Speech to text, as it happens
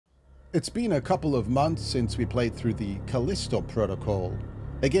It's been a couple of months since we played through the Callisto protocol,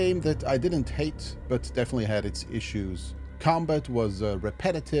 a game that I didn't hate, but definitely had its issues. Combat was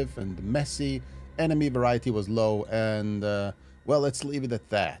repetitive and messy, enemy variety was low, and, well, let's leave it at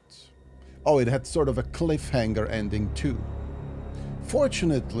that. Oh, it had sort of a cliffhanger ending too.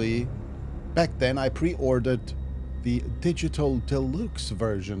 Fortunately, back then I pre-ordered the digital deluxe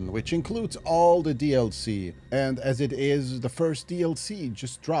version, which includes all the DLC, and as it is, the first DLC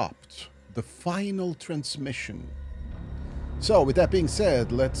just dropped, the final transmission. So with that being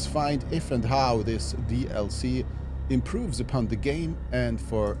said, let's find if and how this DLC improves upon the game, and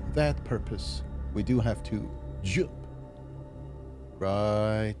for that purpose we do have to jump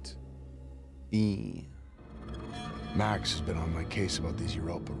right in. Max has been on my case about these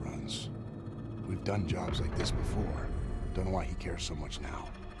Europa runs. We've done jobs like this before. Don't know why he cares so much now.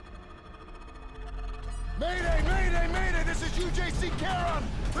 Mayday! Mayday! Mayday! This is UJC Charon!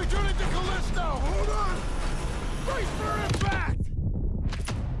 Returning to Callisto! Hold on! Brace for impact!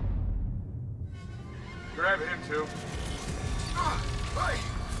 Grab him, too. Hey!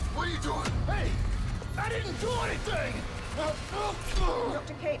 What are you doing? Hey! I didn't do anything!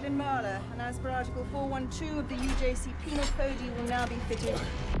 Dr. Caitlin Marler, and as per Article 412 of the UJC Penal Code, you will now be fitted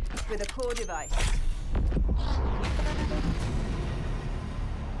with a core device.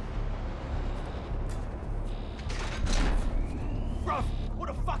 Ruff! What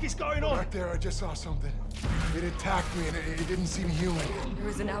the fuck is going on? Back there, I just saw something. It attacked me and it didn't seem human. There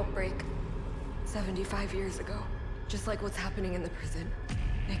was an outbreak 75 years ago. Just like what's happening in the prison.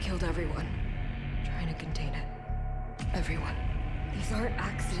 They killed everyone, trying to contain it. Everyone. These aren't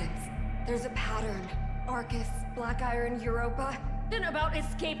accidents. There's a pattern. Arcus, Black Iron, Europa. Then about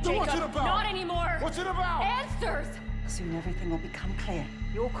escape, Then Jacob. what's it about? Not anymore. What's it about? Answers! Soon everything will become clear.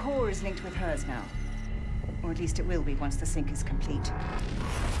 Your core is linked with hers now. Or at least it will be once the sync is complete.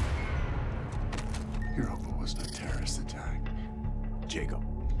 Europa wasn't a terrorist attack. Jacob,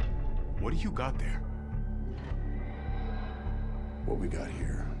 what do you got there? What we got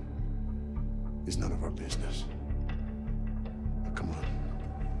here is none of our business. Now, come on.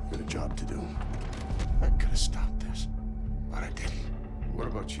 We got a job to do. I could have stopped this, but I didn't. What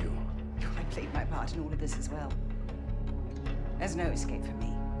about you? I played my part in all of this as well. There's no escape for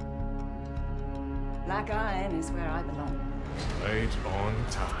me. Black Iron is where I belong. Right on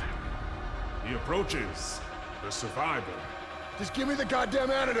time. He approaches. The survivor. Just give me the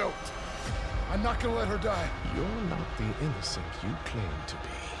goddamn antidote! I'm not gonna let her die. You're not the innocent you claim to be.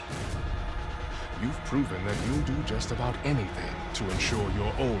 You've proven that you'll do just about anything to ensure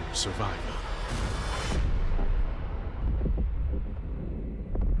your own survival.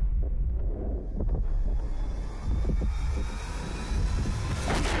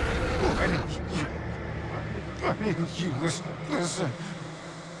 I need you. Listen.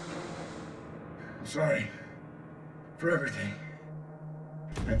 I'm sorry for everything.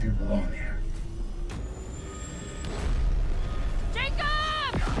 I do belong here.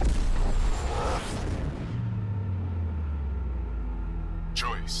 Jacob!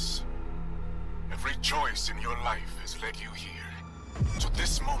 Choice. Every choice in your life has led you here. To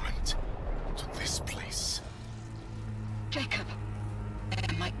this moment. To this place. Jacob,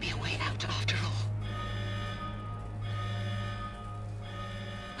 there might be a way out after all.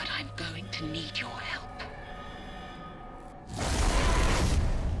 But I'm going to need your help.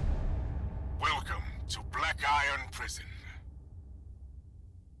 Welcome to Black Iron Prison.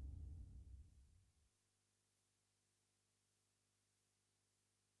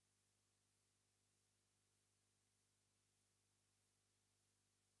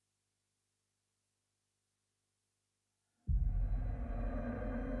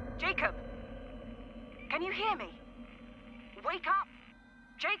 Jacob! Can you hear me? Wake up!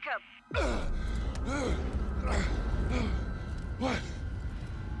 Jacob! What?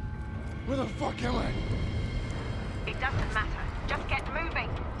 Where the fuck am I? It doesn't matter. Just get moving.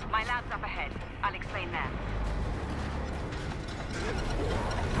 My lab's up ahead. I'll explain there.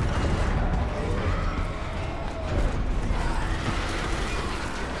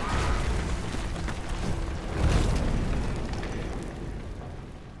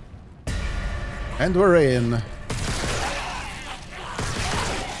 And we're in.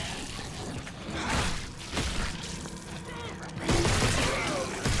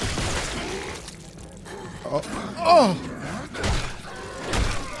 Oh!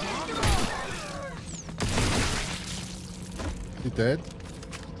 He dead?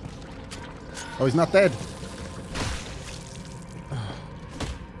 Oh, he's not dead.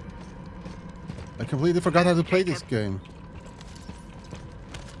 I completely forgot how to play this game.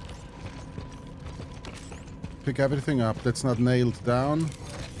 Pick everything up that's not nailed down.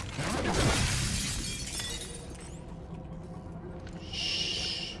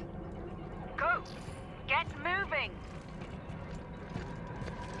 Go! Get moving!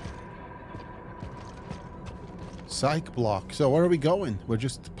 Psych block. So where are we going? We're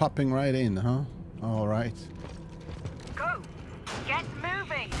just popping right in, huh? All right. Go! Get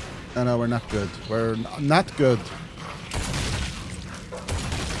moving! Oh, no, we're not good. We're not good.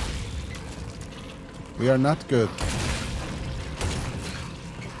 We are not good.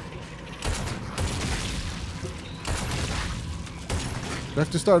 Do I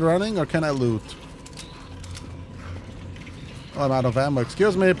have to start running or can I loot? Oh, I'm out of ammo.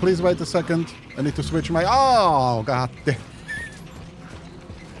 Excuse me, please wait a second. I need to switch my... Oh, god damn.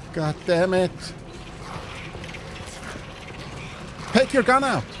 God damn it. Take your gun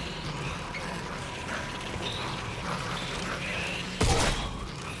out.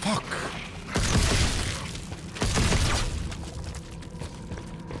 Fuck.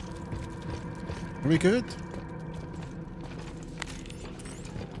 Are we good?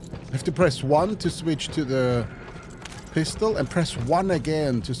 I have to press 1 to switch to the pistol and press 1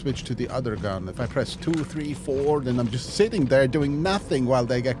 again to switch to the other gun. If I press 2, 3, 4, then I'm just sitting there doing nothing while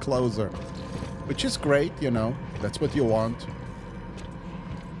they get closer. Which is great, you know. That's what you want.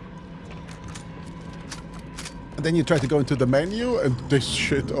 And then you try to go into the menu and this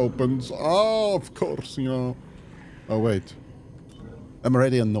shit opens. Oh, of course, you know. Oh, wait. I'm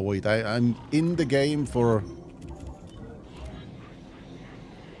already annoyed. I'm in the game for...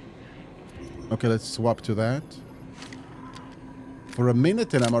 Okay, let's swap to that. For a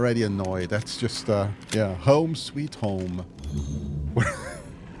minute and I'm already annoyed. That's just, yeah, home sweet home. We're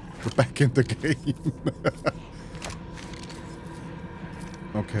back in the game.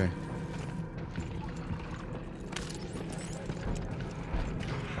 Okay.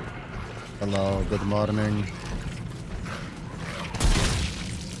 Hello, good morning.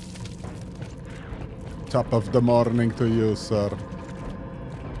 Top of the morning to you, sir.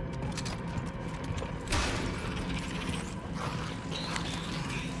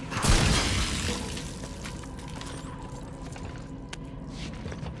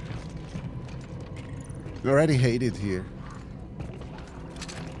 You already hate it here.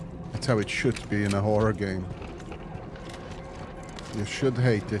 That's how it should be in a horror game. You should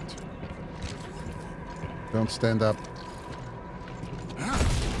hate it. Don't stand up.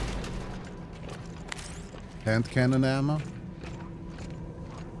 Hand cannon ammo.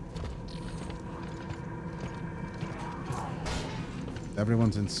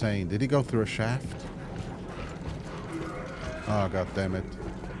 Everyone's insane. Did he go through a shaft? Oh, god damn it.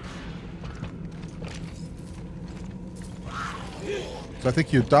 So I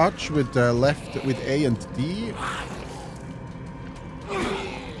think you dodge with left with A and D.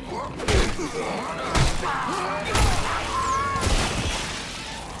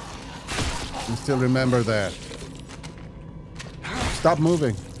 You still remember that. Stop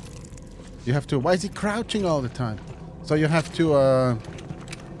moving. You have to... Why is he crouching all the time? So you have to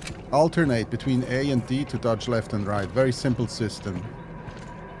alternate between A and D to dodge left and right. Very simple system.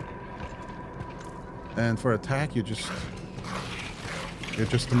 And for attack, you just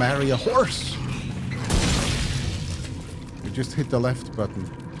marry a horse. You just hit the left button.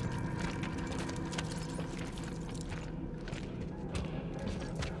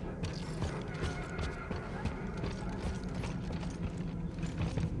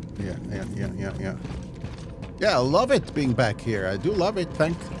 Yeah, I love it being back here. I do love it.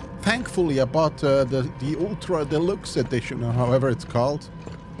 Thankfully, I bought the Ultra Deluxe Edition, or however it's called.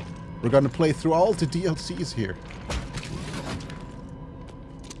 We're gonna play through all the DLCs here.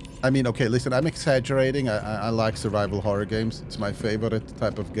 I mean, okay, listen, I'm exaggerating. I like survival horror games. It's my favorite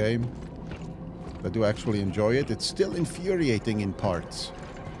type of game. I do actually enjoy it. It's still infuriating in parts.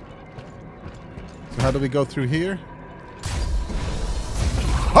 So how do we go through here?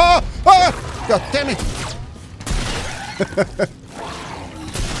 Ah! Ah! God damn it!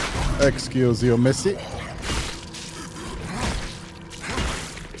 Excuse you, Missy.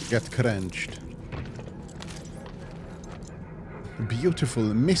 Get crunched. Beautiful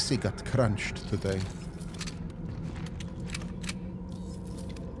Missy got crunched today.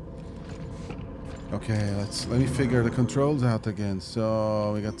 Okay, let me figure the controls out again.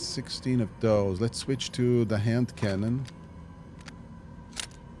 So we got 16 of those. Let's switch to the hand cannon.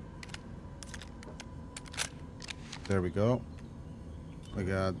 There we go. We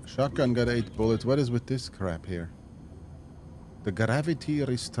got shotgun, got 8 bullets. What is with this crap here? The gravity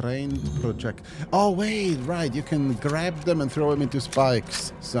restrained project. Oh wait, right. You can grab them and throw them into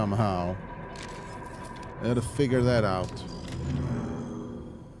spikes somehow. I gotta figure that out.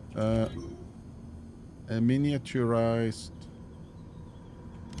 A miniaturized.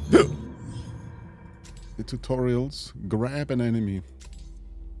 The tutorials. Grab an enemy.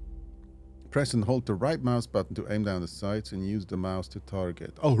 Press and hold the right mouse button to aim down the sights and use the mouse to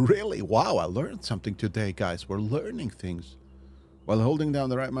target. Oh, really? Wow, I learned something today, guys. We're learning things. While holding down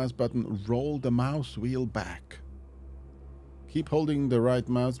the right mouse button, roll the mouse wheel back. Keep holding the right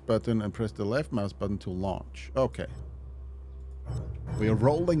mouse button and press the left mouse button to launch. Okay. We are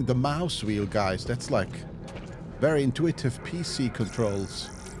rolling the mouse wheel, guys. That's like very intuitive PC controls.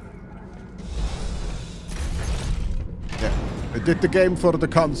 Yeah. I did the game for the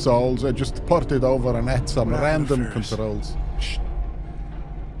consoles. I just ported over and add some random controls. Shh.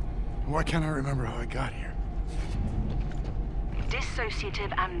 Why can't I remember how I got here?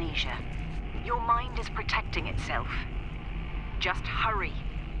 Dissociative amnesia. Your mind is protecting itself. Just hurry.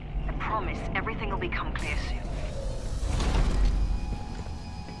 I promise everything will become clear soon.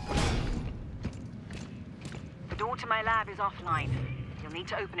 The door to my lab is offline. You'll need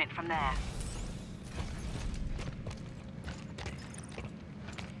to open it from there.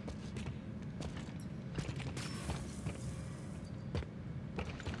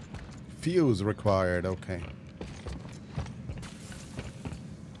 Fuse required, okay.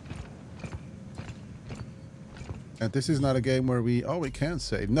 And this is not a game where we... Oh, we can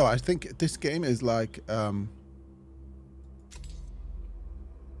save. No, I think this game is like...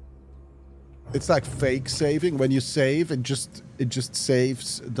 it's like fake saving. When you save, it just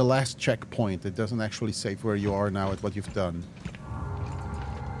saves the last checkpoint. It doesn't actually save where you are now at what you've done.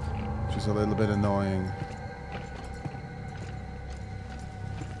 Which is a little bit annoying.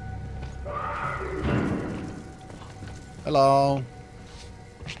 Hello.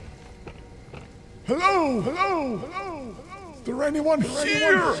 Hello! Hello! Hello! Is there anyone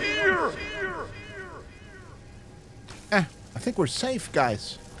here? I think we're safe,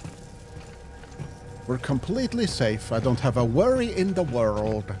 guys. We're completely safe. I don't have a worry in the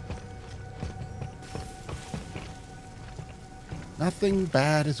world. Nothing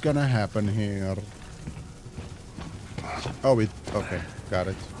bad is gonna happen here. Oh, okay, got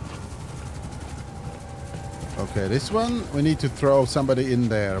it. Okay, this one, we need to throw somebody in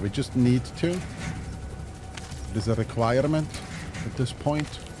there. We just need to. It is a requirement at this point.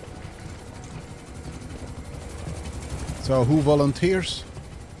 So, who volunteers?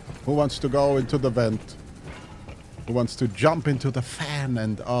 Who wants to go into the vent? Who wants to jump into the fan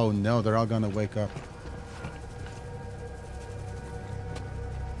and... Oh no, they're all gonna wake up.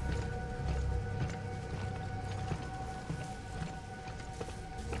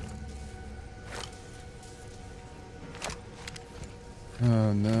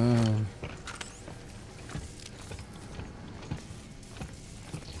 Oh no.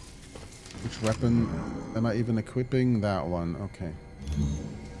 Which weapon am I even equipping? That one, okay.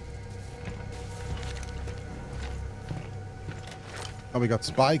 Oh, we got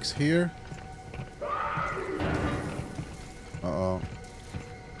spikes here. Uh-oh.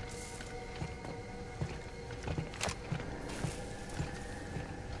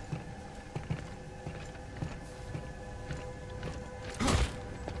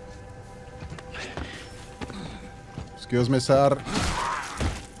 Excuse me, sir.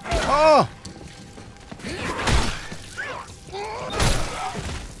 Oh!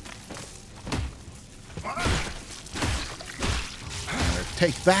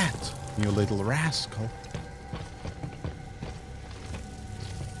 Take that, you little rascal.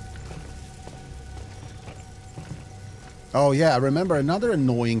 Oh yeah, I remember another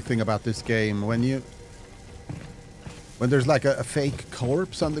annoying thing about this game. When there's like a fake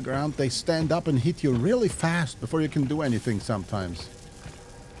corpse on the ground, they stand up and hit you really fast before you can do anything sometimes.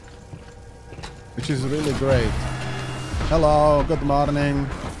 Which is really great. Hello, good morning.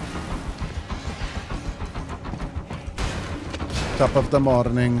 Top of the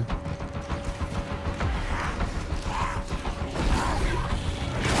morning.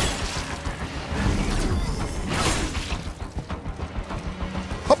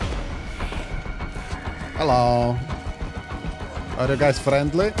 Hop. Hello. Are you guys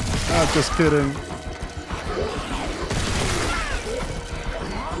friendly? Oh, just kidding.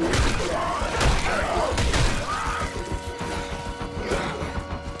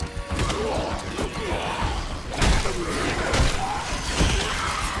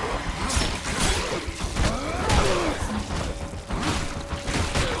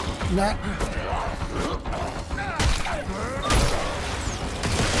 Nah.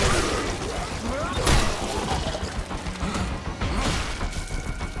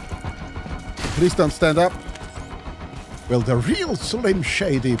 Please don't stand up. Will the real Slim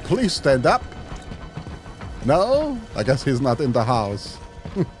Shady please stand up? No? I guess he's not in the house.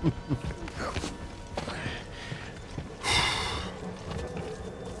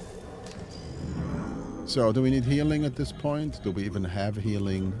 So, do we need healing at this point? Do we even have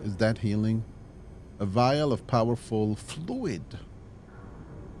healing? Is that healing? A vial of powerful fluid.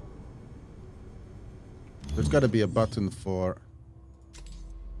 There's got to be a button for...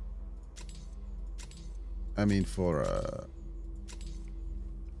 I mean, for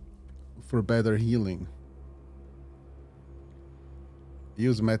better healing.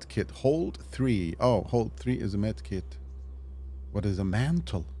 Use medkit. Hold 3. Oh, hold 3 is a medkit. What is a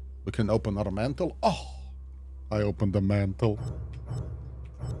mantle? We can open our mantle. Oh, I opened the mantle.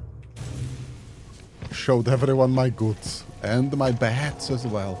 Showed everyone my goods. And my bats as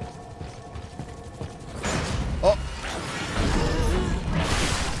well. Oh.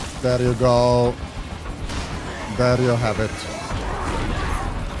 There you go. There you have it.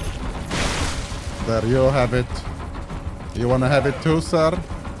 There you have it. You wanna have it too, sir?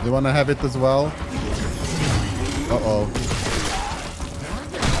 You wanna have it as well? Uh-oh.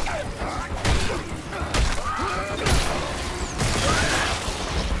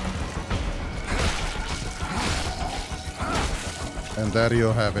 And there you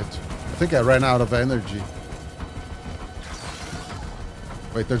have it. I think I ran out of energy.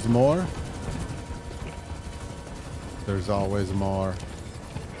 Wait, there's more? There's always more.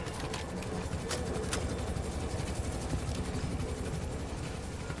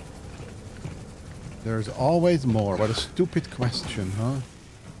 There's always more. What a stupid question, huh?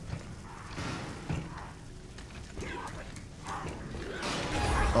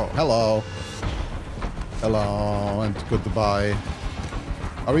 Oh, hello. Hello and goodbye.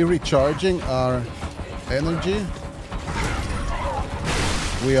 Are we recharging our energy?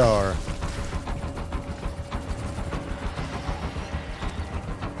 We are.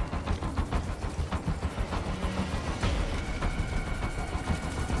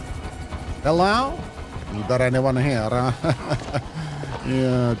 Hello? Is there anyone here?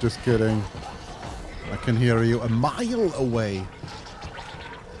 Yeah, just kidding. I can hear you a mile away.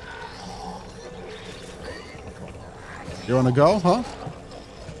 You wanna go, huh?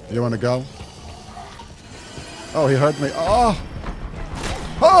 You wanna go? Oh, he heard me. Oh!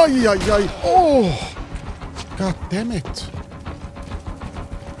 Oh, yeah, yeah. Oh! God damn it.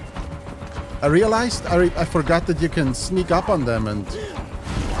 I realized, I forgot that you can sneak up on them and...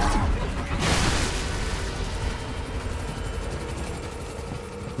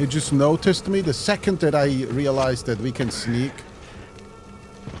 You just noticed me the second that I realized that we can sneak.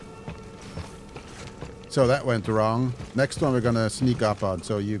 So that went wrong. Next one we're gonna sneak up on.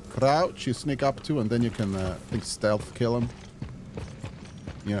 So you crouch, you sneak up to, and then you can, I think, stealth kill him.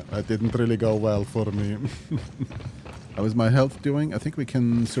 Yeah, that didn't really go well for me. How is my health doing? I think we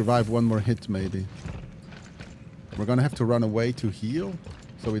can survive one more hit, maybe. We're gonna have to run away to heal,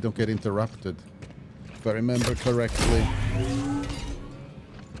 so we don't get interrupted. If I remember correctly.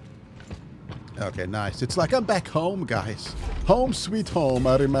 Okay, nice. It's like I'm back home, guys. Home sweet home.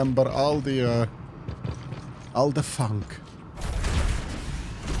 I remember all the funk.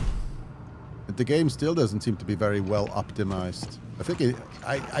 But the game still doesn't seem to be very well optimized.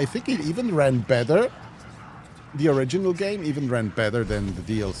 I think it even ran better. The original game even ran better than the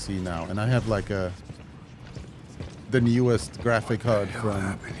DLC now. And I have like the newest graphic card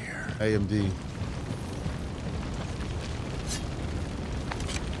from AMD.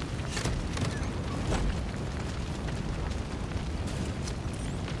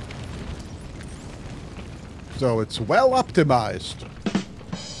 So it's well optimized.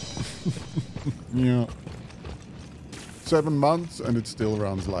 Yeah. 7 months and it still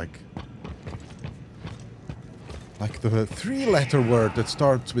runs like the 3-letter word that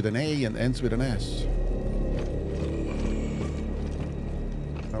starts with an A and ends with an S.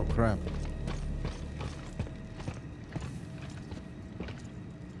 Oh crap.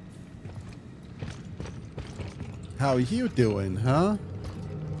 How you doing, huh?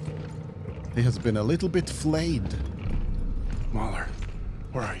 He has been a little bit flayed. Mahler,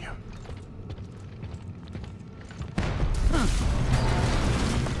 where are you?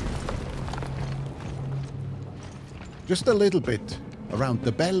 Just a little bit around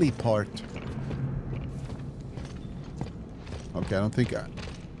the belly part. Okay, I don't think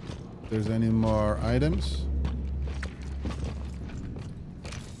there's any more items.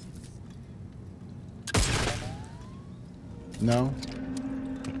 No?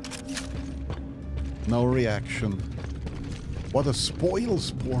 No reaction. What a spoil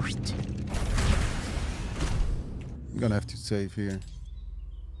sport. I'm gonna have to save here.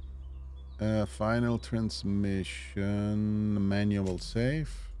 Final transmission, manual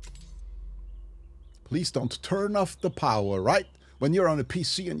save. Please don't turn off the power, right? When you're on a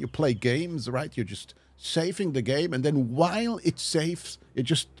PC and you play games, right? You just saving the game, and then while it saves, it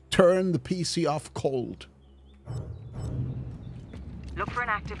just turned the PC off cold. Look for an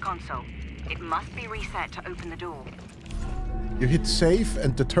active console. It must be reset to open the door. You hit save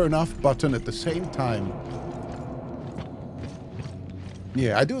and the turn off button at the same time.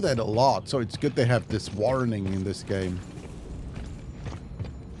 Yeah, I do that a lot, so it's good they have this warning in this game.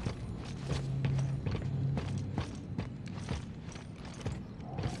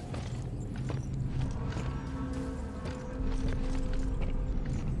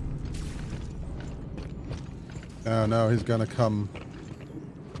 Oh no, he's gonna come.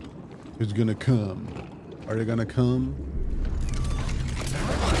 He's gonna come. Are they gonna come?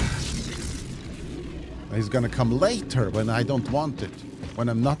 He's gonna come later when I don't want it. When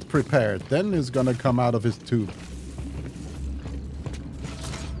I'm not prepared. Then he's gonna come out of his tube.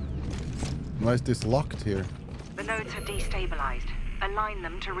 Why is this locked here? The nodes are destabilized. Align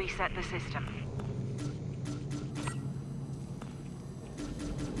them to reset the system.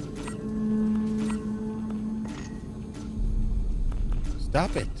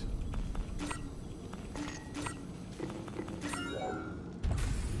 Stop it.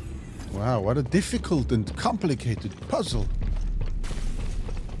 Wow, what a difficult and complicated puzzle.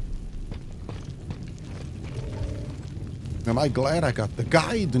 Am I glad I got the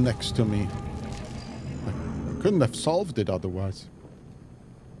guide next to me? I couldn't have solved it otherwise.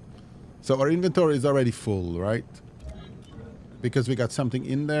 So our inventory is already full, right? Because we got something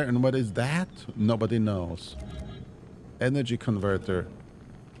in there, and what is that? Nobody knows. Energy converter.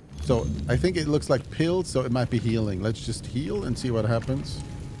 So I think it looks like pills, so it might be healing. Let's just heal and see what happens.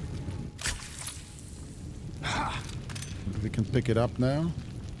 We can pick it up now.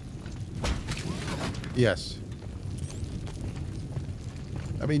 Yes.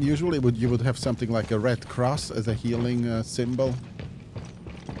 I mean, usually you would have something like a red cross as a healing symbol.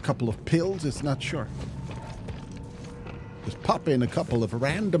 A couple of pills, it's not sure. Just pop in a couple of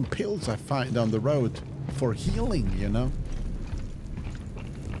random pills I find on the road for healing, you know?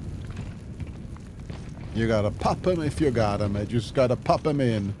 You gotta pop them if you got them. You just gotta pop them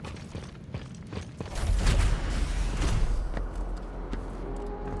in.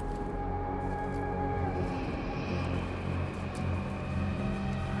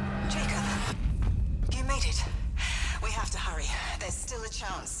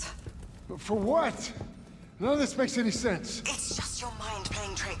 For what? None of this makes any sense. It's just your mind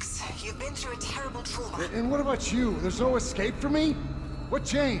playing tricks. You've been through a terrible trauma. And what about you? There's no escape for me? What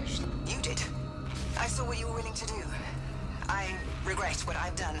changed? You did. I saw what you were willing to do. I regret what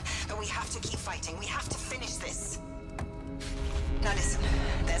I've done, but we have to keep fighting. We have to finish this. Now listen,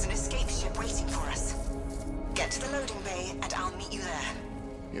 there's an escape ship waiting for us. Get to the loading bay and I'll meet you there.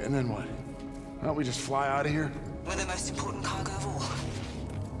 Yeah, and then what? Why don't we just fly out of here? With the most important cargo of all.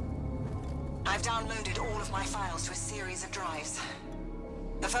 I've downloaded all of my files to a series of drives.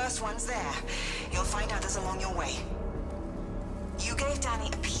 The first one's there. You'll find others along your way. You gave Danny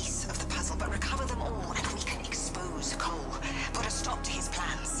a piece of the puzzle, but recover them all and we can expose Cole. Put a stop to his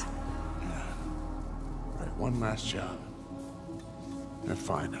plans. Right, one last job. Yeah,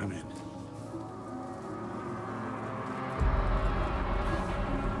 fine, I'm in.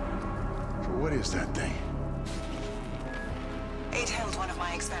 So what is that thing? It held one of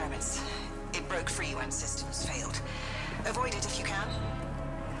my experiments. It broke free when systems failed. Avoid it if you can.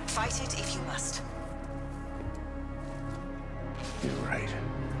 Fight it if you must. You're right.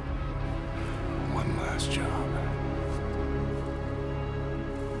 One last job.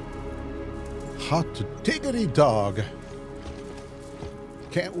 Hot diggity dog.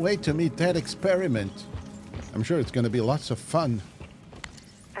 Can't wait to meet that experiment. I'm sure it's going to be lots of fun.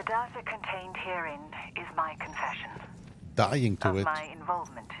 The data contained herein is my confession. Dying to of it. My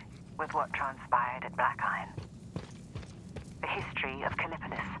involvement with what transpired at Black Iron. The history of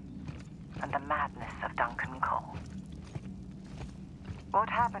Callipolis and the madness of Duncan Cole. What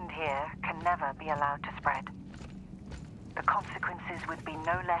happened here can never be allowed to spread. The consequences would be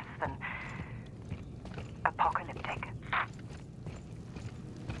no less than apocalyptic.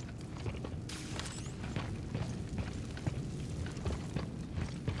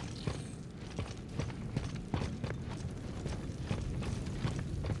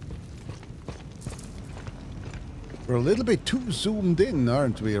 We're a little bit too zoomed in,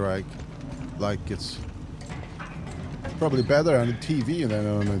 aren't we? Like it's probably better on the TV than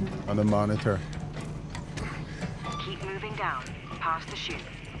on a monitor. Keep moving down, past the chute.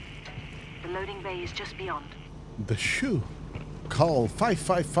 The loading bay is just beyond. The shoe. Call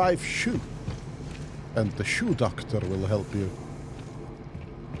 555 shoe. And the shoe doctor will help you.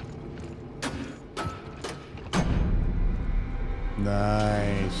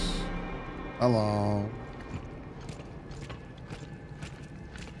 Nice. Hello.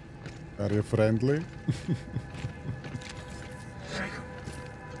 Are you friendly?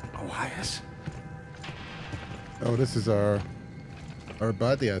 Elias? Oh, this is our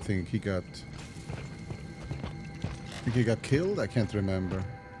buddy. I think he got killed. I can't remember.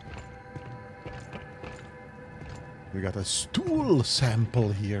 We got a stool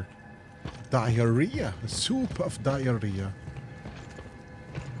sample here. Diarrhea. A soup of diarrhea.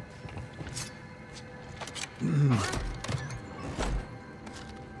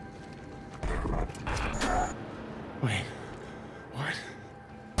 Wait. What?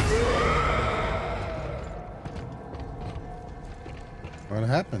 What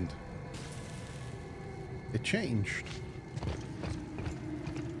happened? It changed.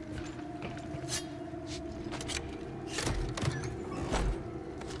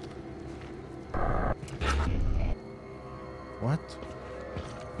 What?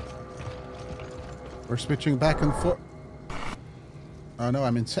 We're switching back and forth. Oh no,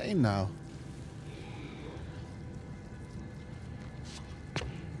 I'm insane now.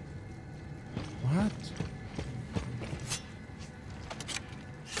 What?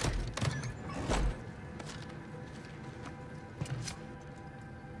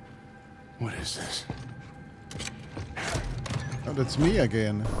 What is this? Oh, that's me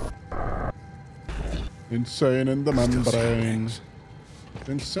again. Insane in the membrane.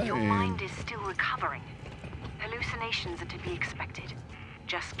 Insane. Your mind is still recovering. Hallucinations are to be expected.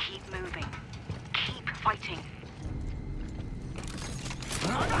 Just keep moving. Keep fighting.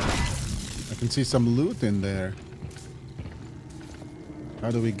 I can see some loot in there.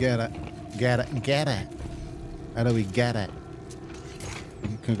 How do we get it? Get it. Get it. How do we get it?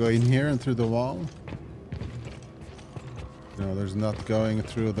 You can go in here and through the wall. No, there's not going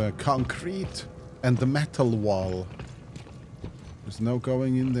through the concrete and the metal wall. There's no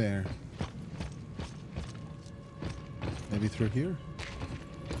going in there. Maybe through here?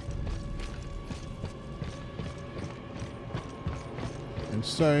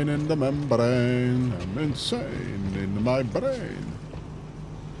 Insane in the membrane. I'm insane in my brain.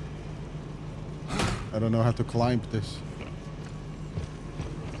 I don't know how to climb this.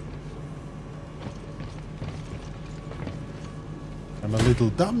 I'm a little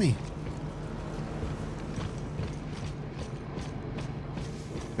dummy.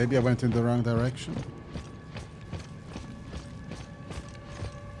 Maybe I went in the wrong direction.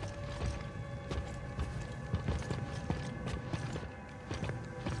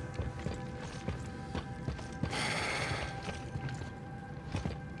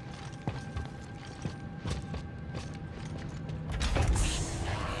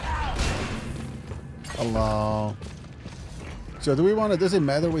 Hello. So do we want to... Does it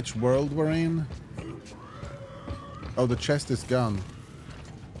matter which world we're in? Oh, the chest is gone.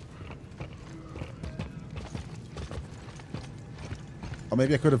 Or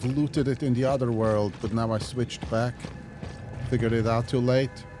maybe I could have looted it in the other world, but now I switched back. Figured it out too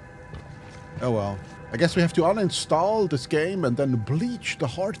late. Oh well. I guess we have to uninstall this game and then bleach the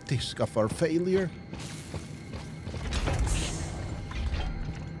hard disk of our failure.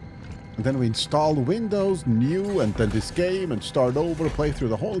 And then we install Windows, new, and then this game, and start over, play through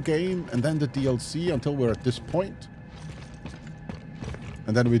the whole game, and then the DLC until we're at this point.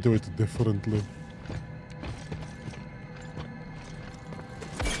 And then we do it differently.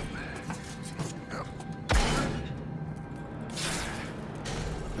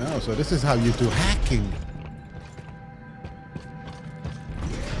 Oh, so this is how you do hacking.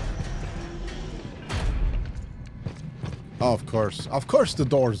 Oh, of course. Of course the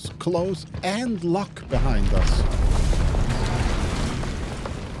doors close and lock behind us.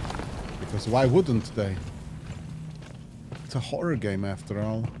 Because why wouldn't they? It's a horror game after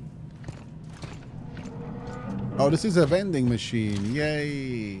all. Oh, this is a vending machine.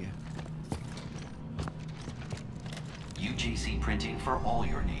 Yay. UGC printing for all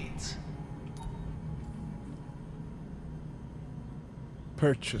your needs.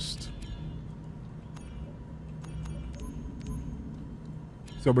 Purchased.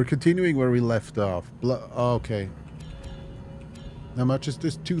 So we're continuing where we left off. Okay. How much is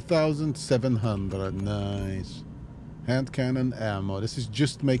this? 2,700. Nice. Hand cannon ammo. This is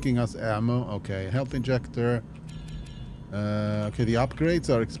just making us ammo. Okay. Health injector. Okay, the upgrades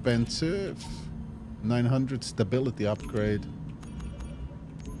are expensive. 900 stability upgrade.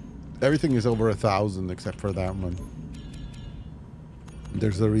 Everything is over 1,000 except for that one.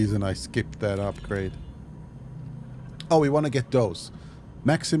 There's a reason I skipped that upgrade. Oh, we want to get those.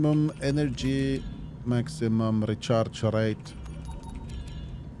 Maximum energy, maximum recharge rate,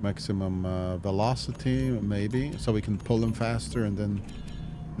 maximum velocity, maybe, so we can pull them faster and then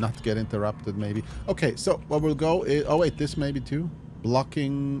Not get interrupted, maybe. Okay, so what we'll go is... Oh, wait, this maybe too?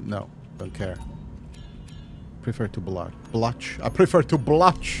 Blocking... No, don't care. Prefer to blotch. I prefer to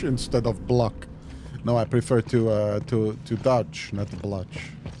blotch instead of block. No, I prefer to dodge, not to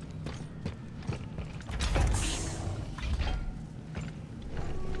blotch.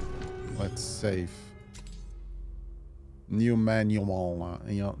 Let's save. New manual.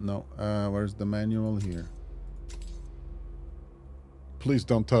 No, where's the manual here? Please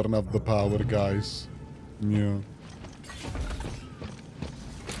don't turn off the power, guys. Yeah.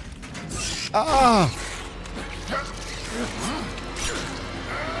 Ah!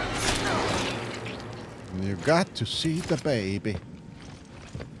 You got to see the baby.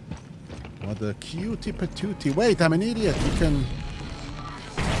 What a cutie patootie. Wait, I'm an idiot. You can...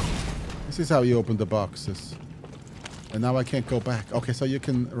 This is how you open the boxes. And now I can't go back. Okay, so you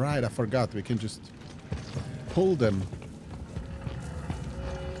can... Right, I forgot. We can just pull them.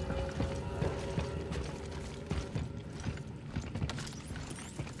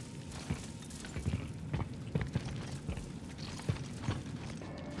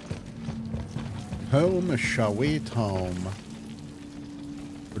 Home, sweet home.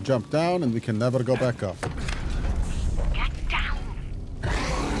 We jump down and we can never go back up. Get down!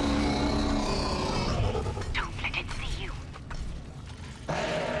 Don't let it see you.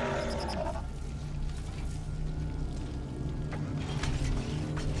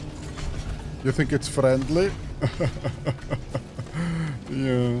 You think it's friendly?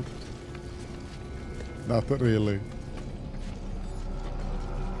 Yeah. Not really.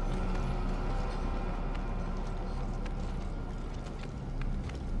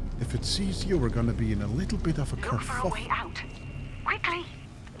 If it sees you, we're gonna be in a little bit of a kerfuffle. Look for a way out. Quickly!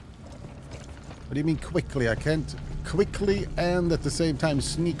 What do you mean quickly? I can't quickly and at the same time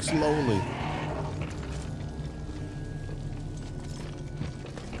sneak slowly.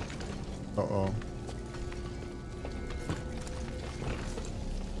 Uh-oh.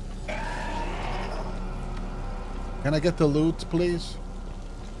 Can I get the loot, please?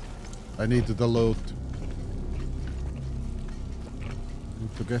 I need the loot.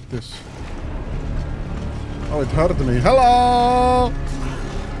 Need to get this. Oh, it hurt me. Hello!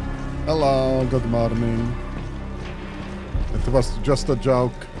 Hello, good morning. It was just a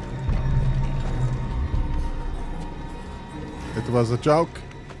joke. It was a joke?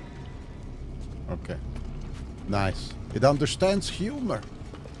 Okay. Nice. It understands humor.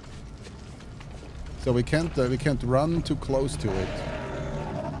 So we can't run too close to it.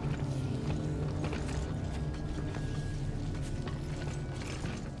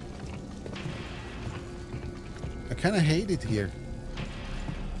 I kind of hate it here.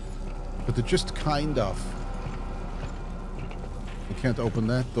 But it just kind of. We can't open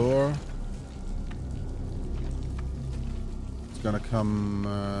that door. It's gonna come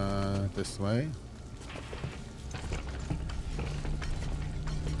this way.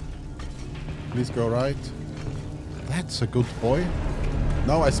 Please go right. That's a good boy.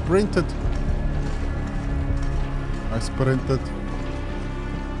 No, I sprinted. I sprinted.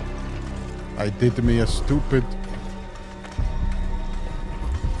 I did me a stupid.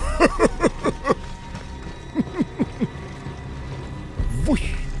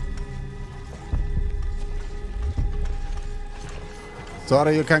 Whoosh.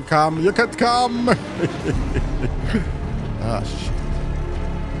 Sorry, you can't come. You can't come. Ah, shit.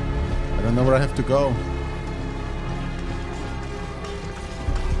 I don't know where I have to go.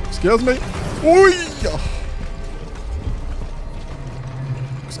 Excuse me. Ooh.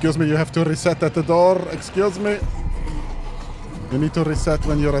 Excuse me, you have to reset at the door. Excuse me. You need to reset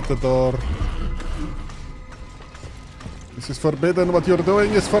when you're at the door. This is forbidden. What you're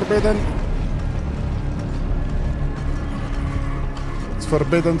doing is forbidden. It's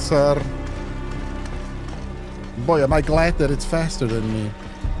forbidden, sir. Boy, am I glad that it's faster than me.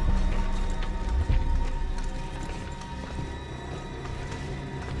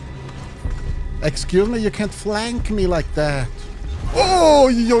 Excuse me, you can't flank me like that. Oh,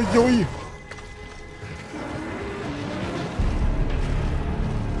 yo, yo.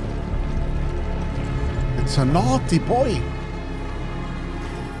 It's a naughty boy.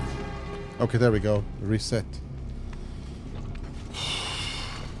 Okay, there we go. Reset.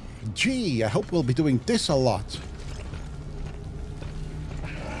 Gee, I hope we'll be doing this a lot.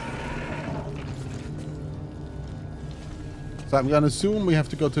 So I'm gonna assume we have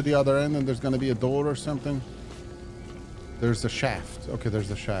to go to the other end and there's gonna be a door or something. There's a shaft. Okay,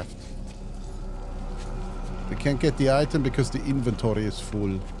 there's a shaft. We can't get the item because the inventory is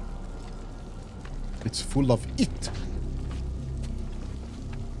full. It's full of it.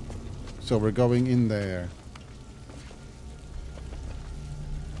 So we're going in there.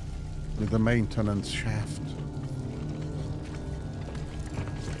 with the maintenance shaft.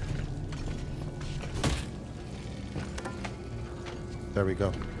 There we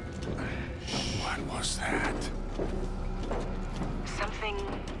go. What was that? Something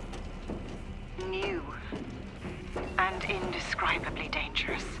new and indescribably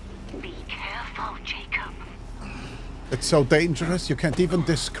dangerous. Be careful, Jacob. It's so dangerous you can't even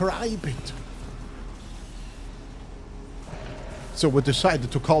describe it. So we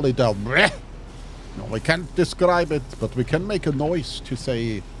decided to call it a bleh. No, we can't describe it, but we can make a noise to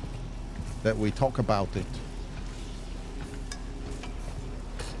say that we talk about it.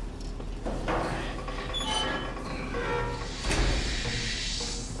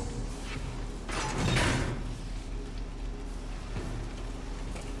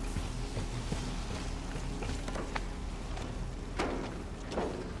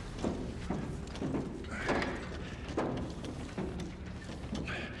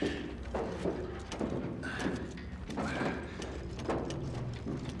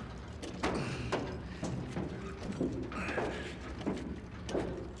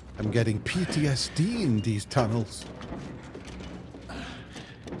 I'm getting PTSD in these tunnels.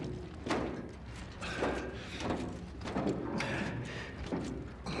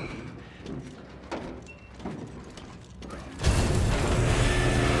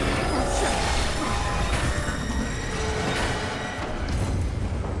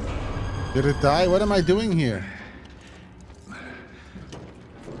 Did it die? What am I doing here? I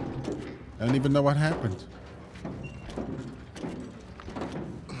don't even know what happened.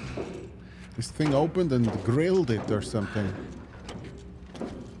 This thing opened and grilled it or something.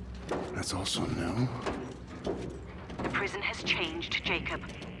 That's also new. The prison has changed, Jacob.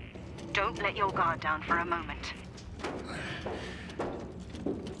 Don't let your guard down for a moment.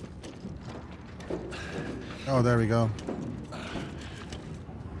 Oh, there we go.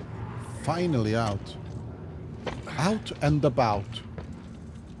 Finally out. Out and about.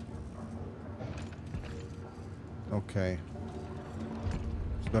 Okay.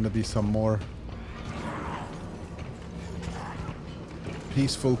 There's gonna be some more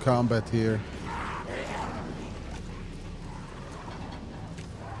peaceful combat here.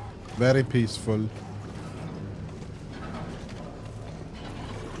 Very peaceful.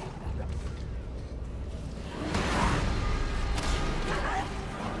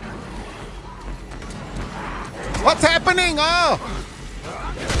 What's happening? Oh!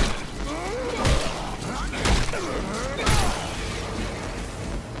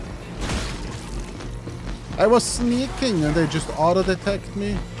 I was sneaking and they just auto-detect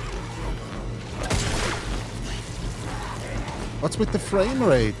me. What's with the frame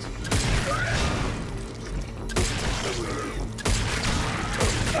rate?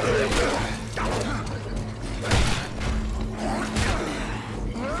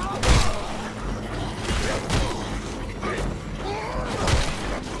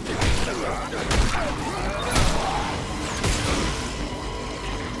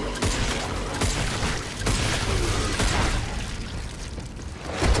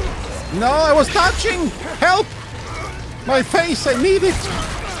 No, I was touching! Help! My face, I need it!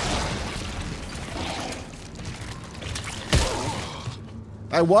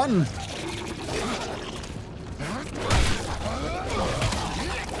 I won!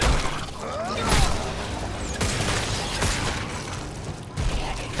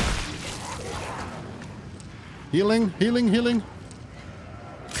 Healing, healing, healing.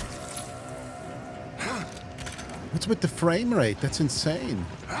 What's with the frame rate? That's insane.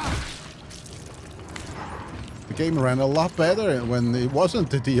 The game ran a lot better when it wasn't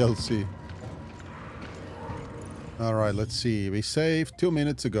the DLC. Alright, let's see. We saved 2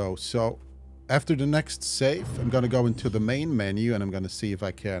 minutes ago. So, after the next save, I'm gonna go into the main menu and I'm gonna see if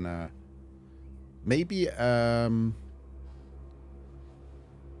I can... maybe...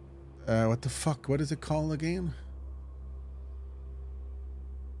 what the fuck? What is it called again?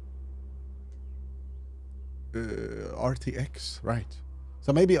 RTX, right.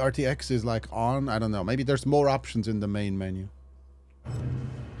 So maybe RTX is like on, I don't know. Maybe there's more options in the main menu.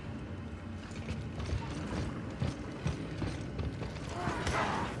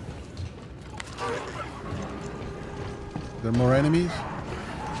 There are more enemies?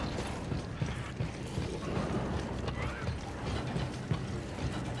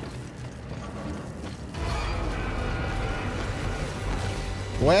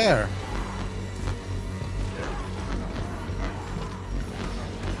 Where?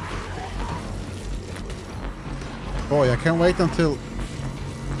 Boy, I can't wait until...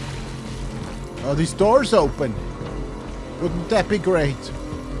 oh, these doors open. Wouldn't that be great?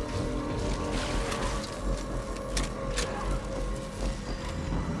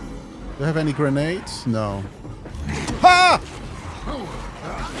 Do I have any grenades? No. Ha!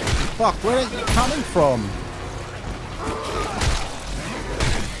 Fuck, where are you coming from?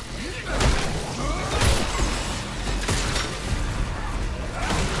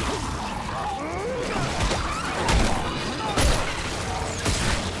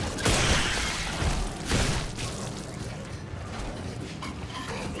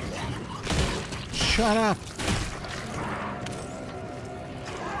 Shut up.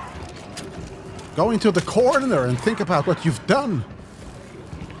 Go into the corner and think about what you've done.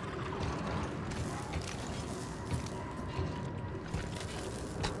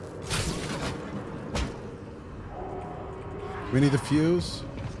 We need a fuse.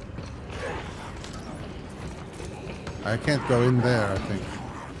 I can't go in there, I think.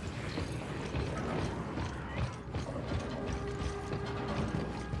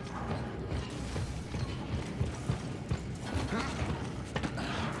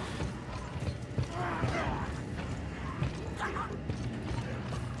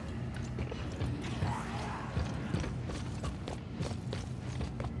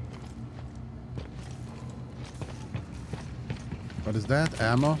 What is that?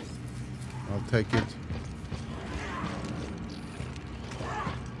 Ammo? I'll take it.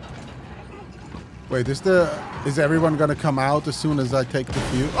 Wait, is everyone gonna come out as soon as I take the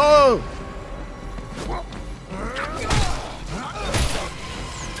fuse? Oh!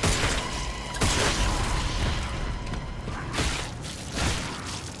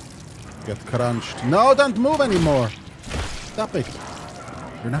 Get crunched. No, don't move anymore. Stop it.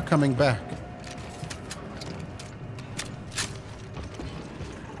 You're not coming back.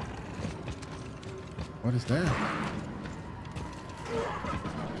 What is that?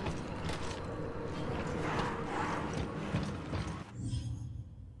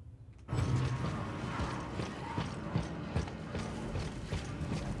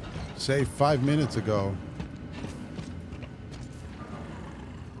 Saved 5 minutes ago.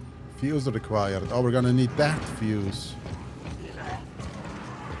 Fuse required. Oh, we're gonna need that fuse.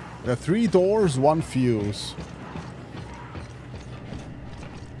 There are 3 doors, 1 fuse.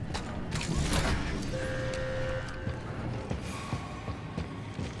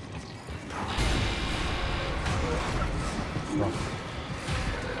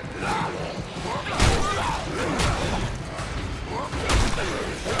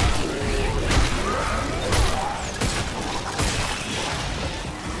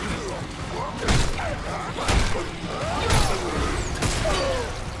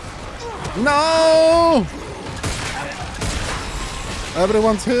 No!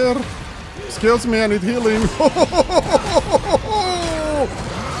 Everyone's here. Excuse me, I need healing.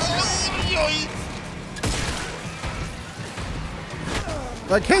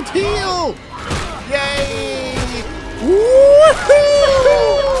 I can't heal! Yay!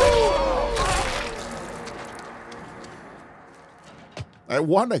 I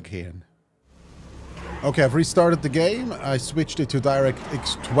won again. Okay, I've restarted the game. I switched it to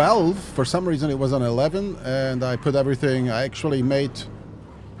DirectX 12. For some reason it was on 11, and I put everything, I actually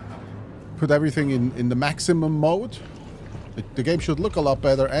put everything in the maximum mode. The game should look a lot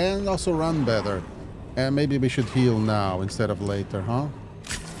better and also run better. And maybe we should heal now instead of later, huh?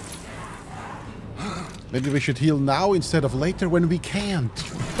 Maybe we should heal now instead of later when we can't.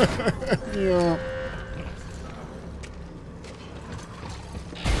 Yeah.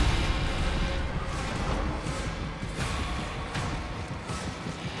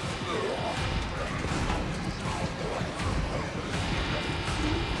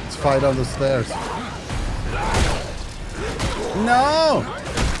 Fight on the stairs. No!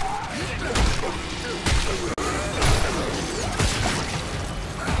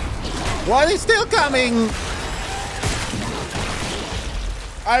 Why is he still coming?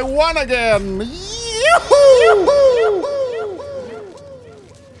 I won again! Yoo-hoo!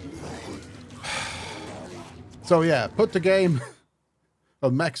 So yeah, put the game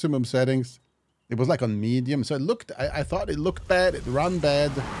on maximum settings. It was like on medium, so it looked, I thought it looked bad, it ran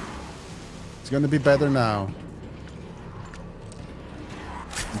bad. It's gonna be better now.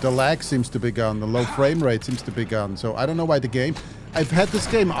 The lag seems to be gone, the low frame rate seems to be gone, so I don't know why the game... I've had this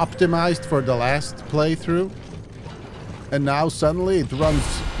game optimized for the last playthrough, and now suddenly it runs...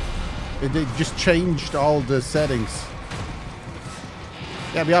 It just changed all the settings.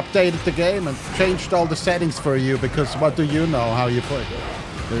 Yeah, we updated the game and changed all the settings for you, because what do you know how you play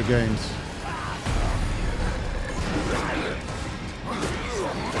your games?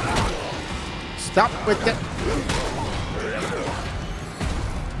 Stop with the...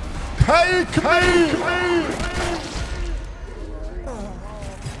 Take me!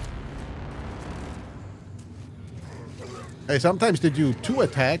 Hey, sometimes they do 2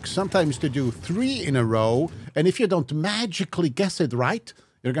 attacks, sometimes they do 3 in a row, and if you don't magically guess it right,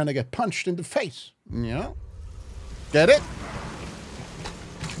 you're gonna get punched in the face. Yeah? Get it?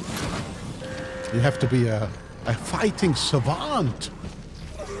 You have to be a fighting savant.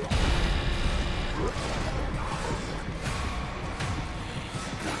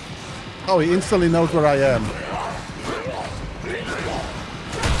 Oh, he instantly knows where I am.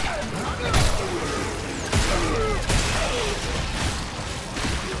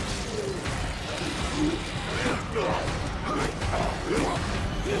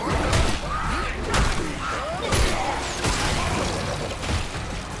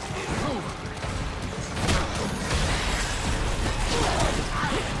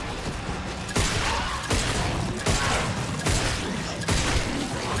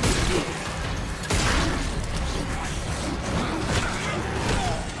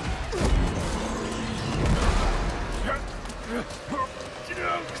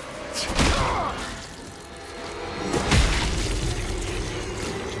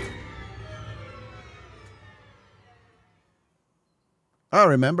 I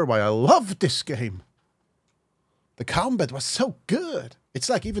remember why I loved this game. The combat was so good. It's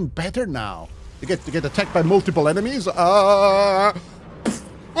like even better now. You get attacked by multiple enemies. Oh!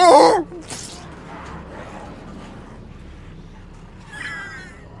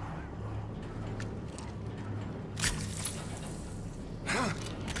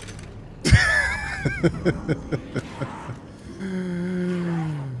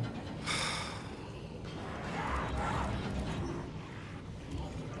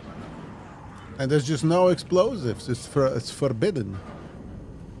 And there's just no explosives. It's forbidden.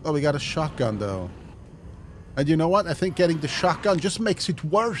 Oh, we got a shotgun though. And you know what? I think getting the shotgun just makes it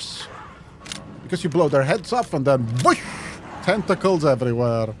worse. Because you blow their heads off and then whoosh! Tentacles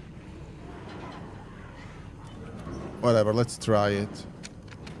everywhere. Whatever, let's try it.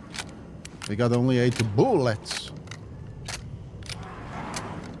 We got only 8 bullets.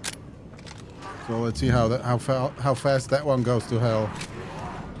 So let's see how fast that one goes to hell.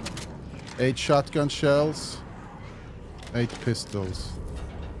 8 shotgun shells, 8 pistols.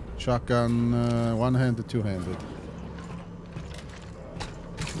 Shotgun, one-handed, two-handed.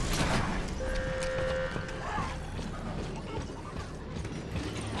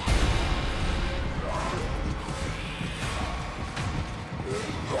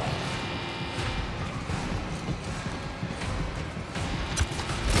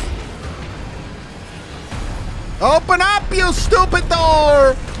 Open up, you stupid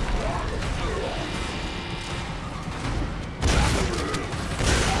door!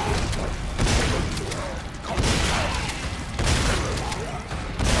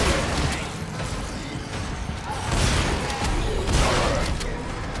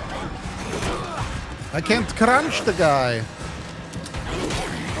 I can't crunch the guy.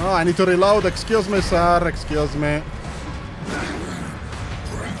 Oh, I need to reload. Excuse me, sir. Excuse me.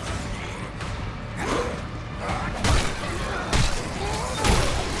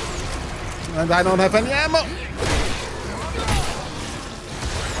 And I don't have any ammo.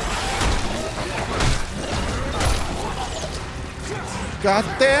 God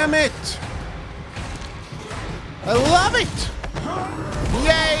damn it. I love it.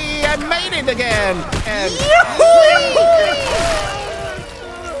 Yay, I made it again. And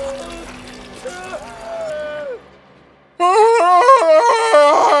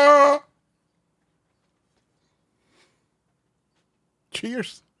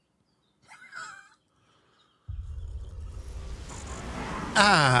cheers.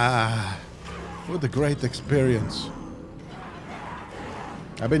 Ah, what a great experience.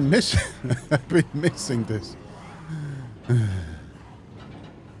 I've been missing this.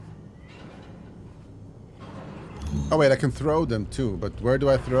 Oh wait, I can throw them too, but where do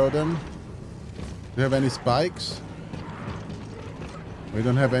I throw them? Do you have any spikes? We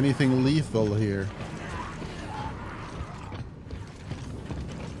don't have anything lethal here.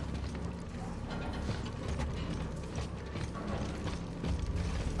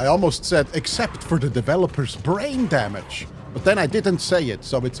 I almost said, except for the developer's brain damage. But then I didn't say it,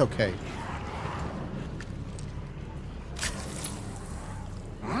 so it's okay.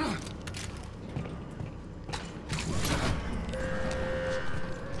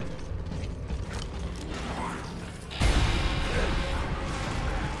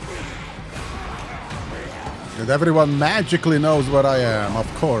 And everyone magically knows where I am, of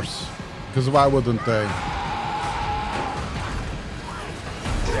course. Because why wouldn't they?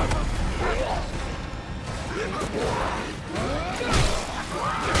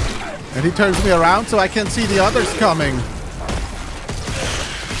 And he turns me around so I can see the others coming.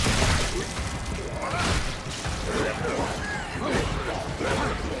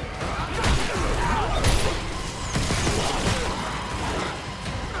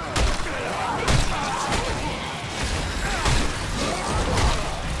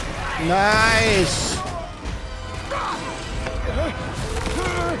 Nice!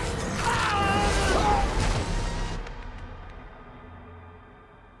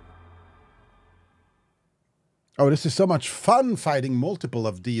 Oh, this is so much fun fighting multiple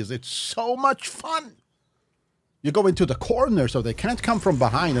of these. It's so much fun. You go into the corner so they can't come from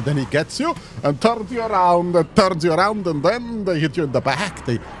behind, and then he gets you and turns you around and turns you around, and then they hit you in the back.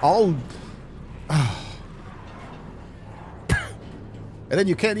 They all... And then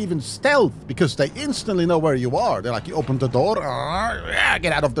you can't even stealth because they instantly know where you are. They're like, you open the door, yeah,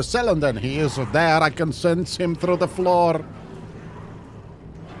 get out of the cell, and then he is there. I can sense him through the floor.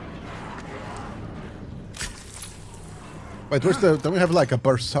 Wait, where's the... Don't we have like a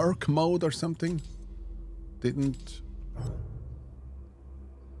berserk mode or something? Didn't...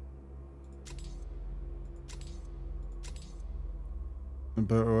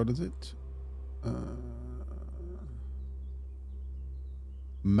 But what is it?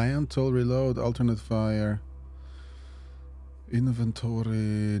 Mantle, reload, alternate fire.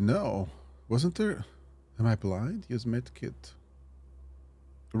 Inventory... No. Wasn't there... Am I blind? Use medkit.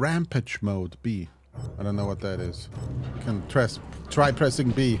 Rampage mode, B. I don't know what that is. You can try pressing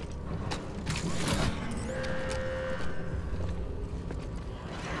B.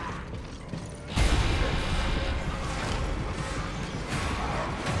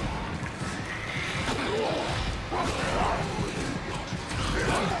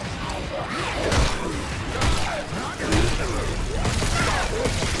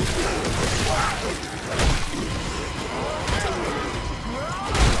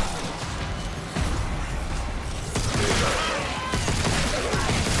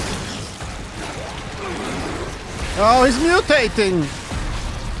 Oh, he's mutating!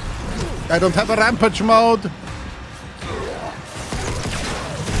 I don't have a rampage mode.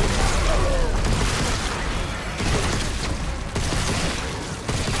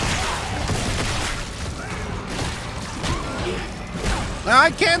 I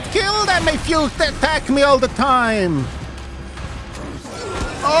can't kill them if you attack me all the time.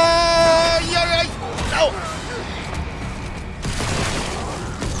 Oh, yeah, oh.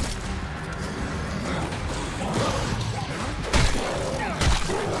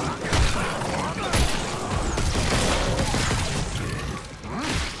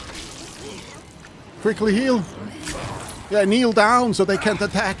 Quickly heal. Yeah, kneel down so they can't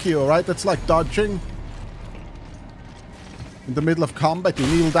attack you, right? That's like dodging. In the middle of combat, you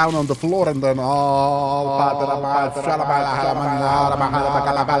kneel down on the floor and then...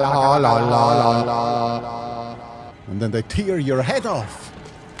 And then they tear your head off.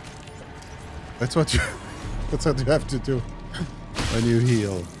 That's what you have to do when you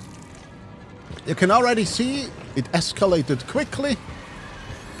heal. You can already see it escalated quickly.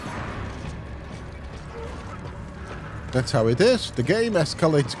 That's how it is. The game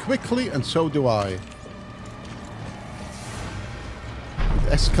escalates quickly, and so do I. It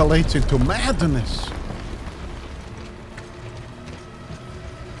escalates into madness.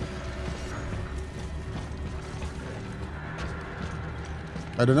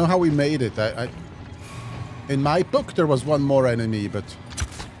 I don't know how we made it. In my book, there was one more enemy, but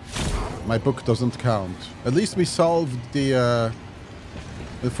my book doesn't count. At least we solved the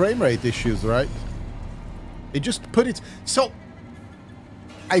frame rate issues, right? It just put it... So,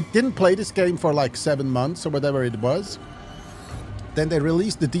 I didn't play this game for like 7 months or whatever it was. Then they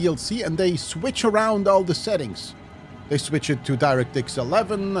released the DLC and they switch around all the settings. They switch it to DirectX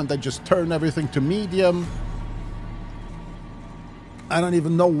 11 and they just turn everything to medium. I don't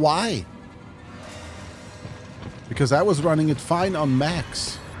even know why. Because I was running it fine on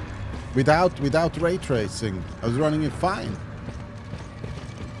max. Without ray tracing. I was running it fine.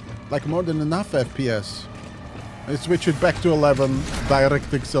 Like more than enough FPS. I switch it back to 11,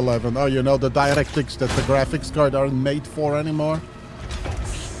 DirectX 11. Oh, you know, the DirectX that the graphics card aren't made for anymore.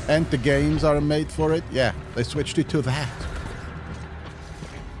 And the games aren't made for it. Yeah, they switched it to that.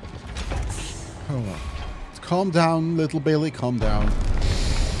 Oh, well. Calm down, little Billy, calm down.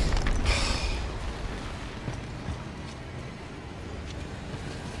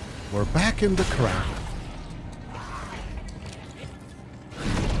 We're back in the crowd.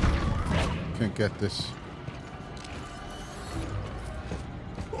 Can't get this.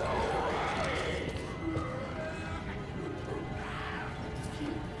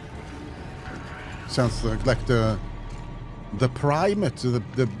 Sounds like the primate,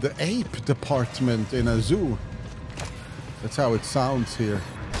 the ape department in a zoo. That's how it sounds here.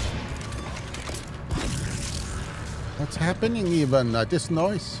 What's happening even? This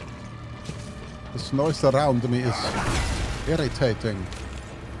noise around me is irritating.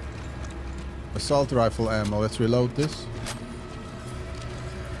 Assault rifle ammo. Let's reload this.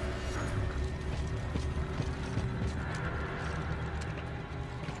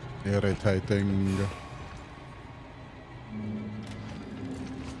 Irritating.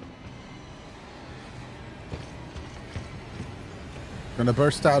 Gonna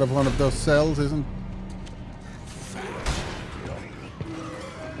burst out of one of those cells, isn't?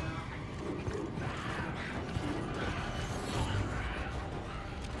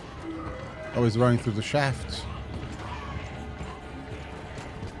 Oh, he's running through the shafts.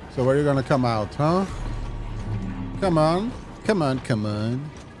 So where are you gonna come out, huh? Come on. Come on, come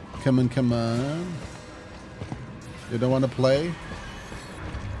on. Come on, come on. You don't want to play?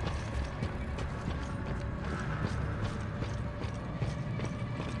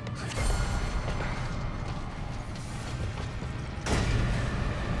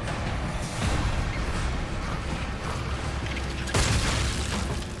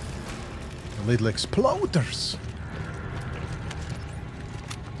 Little exploders.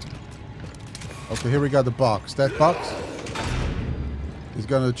 Okay, here we got the box. That box is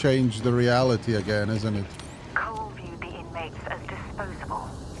gonna change the reality again, isn't it? Cole viewed the inmates as disposable,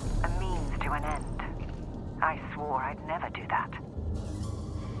 a means to an end. I swore I'd never do that.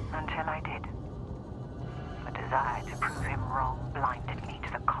 Until I did. A desire to prove him wrong blinded me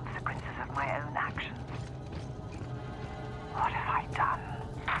to the consequences of my own actions. What have I done?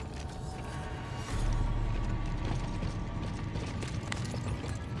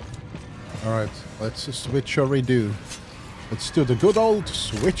 Alright, let's switcheroo. Let's do the good old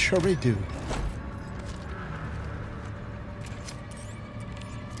switcheroo.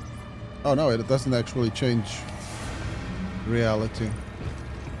 Oh no, it doesn't actually change reality.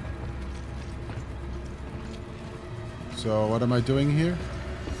 So what am I doing here?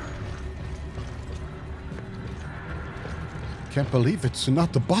 Can't believe it's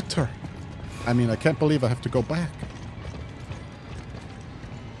not the butter. I mean, I can't believe I have to go back.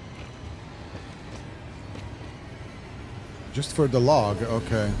 Just for the log,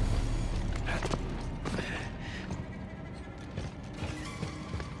 okay.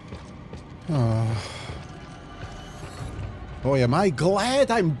 Oh. Boy, am I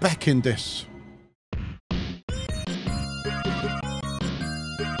glad I'm back in this.